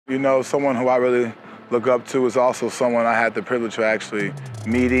You know, someone who I really look up to is also someone I had the privilege of actually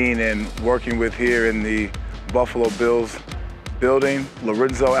meeting and working with here in the Buffalo Bills building.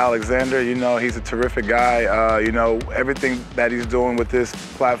 Lorenzo Alexander, you know, he's a terrific guy. You know, everything that he's doing with this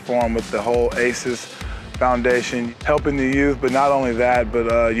platform, with the whole ACES Foundation, helping the youth, but not only that,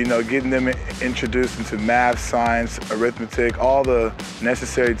 but, you know, getting them introduced into math, science, arithmetic, all the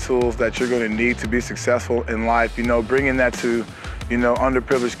necessary tools that you're going to need to be successful in life, you know, bringing that to, you know,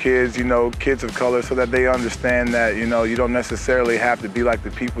 underprivileged kids, you know, kids of color, so that they understand that, you know, you don't necessarily have to be like the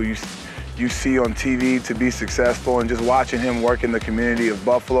people you see on TV to be successful. And just watching him work in the community of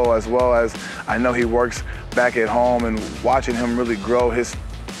Buffalo, as well as I know he works back at home, and watching him really grow his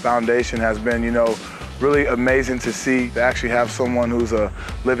foundation has been, you know, really amazing to see. To actually have someone who's a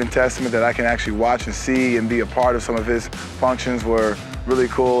living testament that I can actually watch and see and be a part of some of his functions were really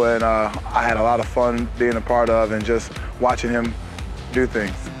cool, and I had a lot of fun being a part of and just watching him do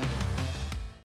things.